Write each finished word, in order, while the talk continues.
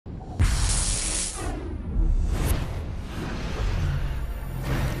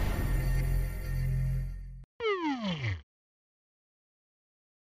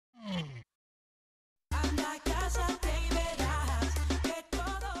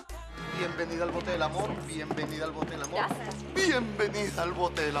Bienvenida al bote del amor, bienvenida al bote del amor. Gracias. Bienvenida al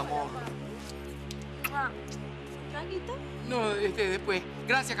bote del amor. ¿Traguito? No, después.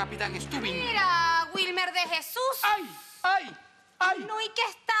 Gracias, capitán Stubing. Mira, Wilmer de Jesús. ¡Ay! ¡Ay! ¡Ay! No, y que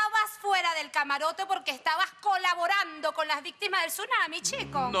estabas fuera del camarote porque estabas colaborando con las víctimas del tsunami,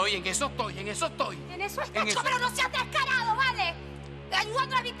 chico. No, y en eso estoy, en eso estoy. En eso está, En chico, eso. pero no seas descarado, ¿vale?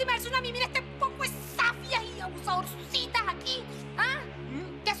 Ayudando a las víctimas del tsunami. Mira este poco de safias y abusadorcitas aquí. ¿Ah?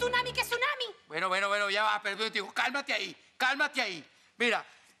 ¿Qué tsunami, qué tsunami? Bueno, ya va, perdón, tío. Cálmate ahí. Mira,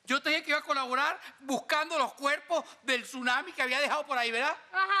 yo te dije que iba a colaborar buscando los cuerpos del tsunami que había dejado por ahí, ¿verdad?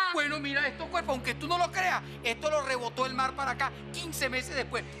 Ajá. Bueno, mira, estos cuerpos, aunque tú no lo creas, esto lo rebotó el mar para acá 15 meses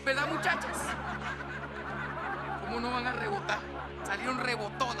después, ¿verdad, muchachas? ¿Cómo no van a rebotar? Salieron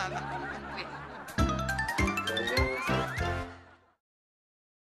rebotonas